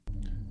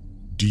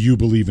Do you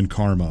believe in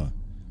karma?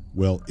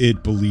 Well,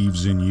 it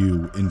believes in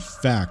you. In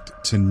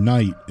fact,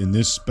 tonight in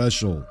this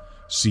special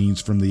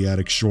Scenes from the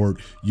Attic short,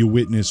 you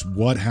witness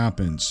what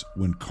happens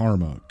when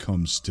karma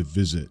comes to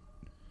visit.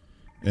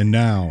 And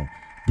now,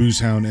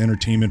 Boozhound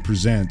Entertainment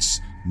presents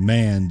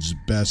Man's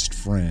Best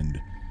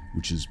Friend,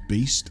 which is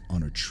based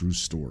on a true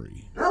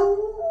story.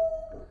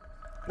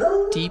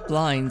 Deep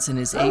lines in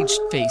his aged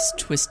face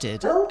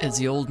twisted as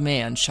the old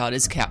man shot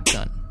his cap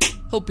gun,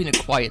 hoping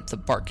to quiet the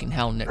barking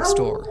hound next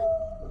door.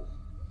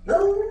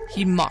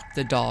 He mocked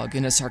the dog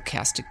in a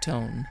sarcastic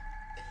tone.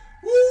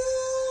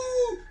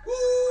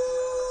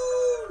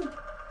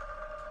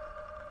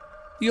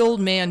 The old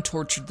man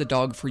tortured the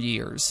dog for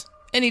years.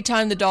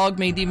 Anytime the dog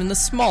made even the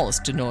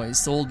smallest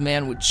noise, the old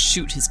man would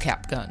shoot his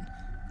cap gun,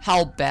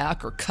 howl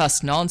back, or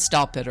cuss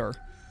nonstop at her.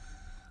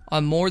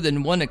 On more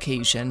than one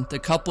occasion, the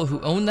couple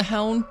who owned the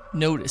hound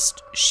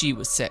noticed she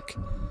was sick.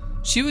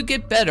 She would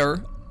get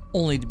better,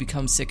 only to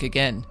become sick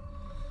again.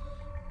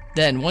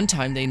 Then one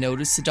time they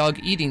noticed the dog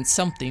eating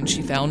something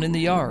she found in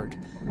the yard.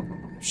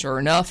 Sure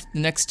enough, the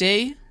next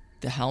day,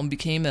 the hound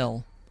became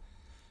ill.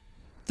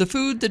 The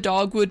food the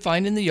dog would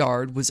find in the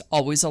yard was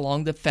always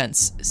along the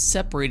fence,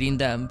 separating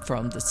them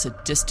from the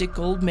sadistic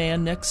old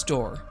man next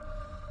door.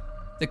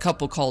 The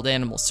couple called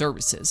animal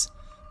services,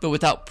 but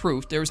without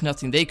proof there was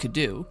nothing they could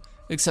do,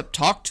 except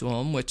talk to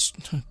him, which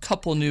the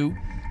couple knew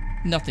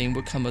nothing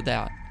would come of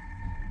that.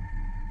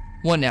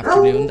 One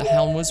afternoon, the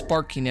hound was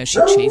barking as she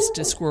chased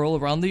a squirrel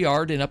around the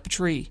yard and up a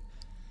tree.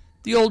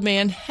 The old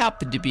man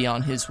happened to be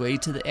on his way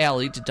to the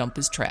alley to dump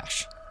his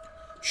trash.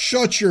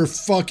 Shut your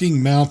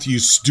fucking mouth, you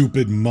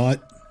stupid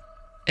mutt.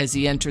 As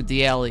he entered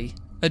the alley,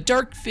 a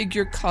dark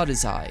figure caught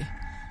his eye.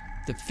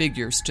 The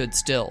figure stood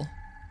still,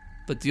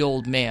 but the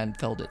old man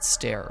felt its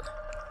stare.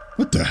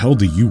 What the hell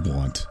do you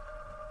want?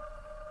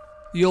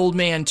 The old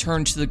man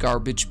turned to the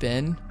garbage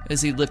bin.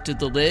 As he lifted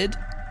the lid,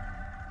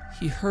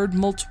 he heard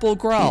multiple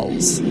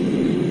growls.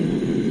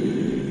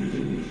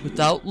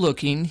 Without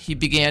looking, he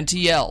began to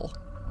yell.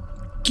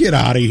 Get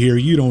out of here,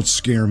 you don't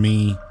scare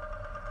me.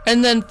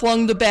 And then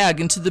flung the bag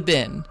into the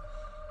bin.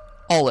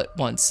 All at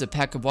once, a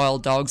pack of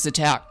wild dogs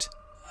attacked.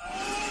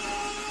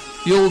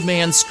 The old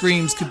man's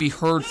screams could be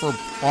heard for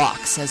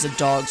blocks as the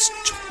dogs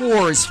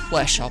tore his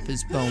flesh off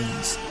his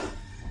bones.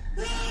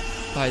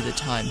 By the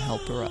time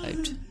help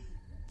arrived,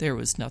 there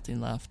was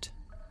nothing left.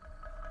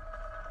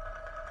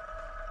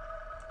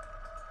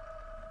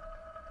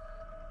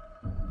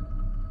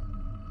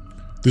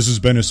 This has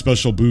been a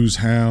special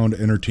Boozhound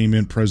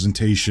Entertainment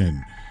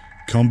presentation.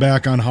 Come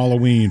back on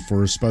Halloween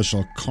for a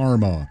special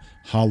Karma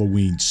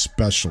Halloween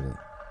special.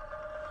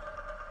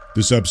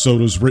 This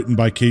episode was written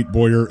by Kate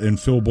Boyer and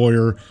Phil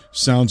Boyer.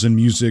 Sounds and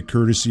music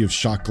courtesy of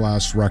Shot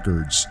Glass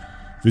Records.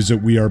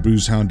 Visit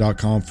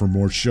weareboozhound.com for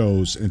more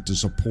shows and to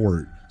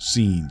support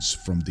Scenes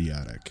from the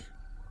Attic.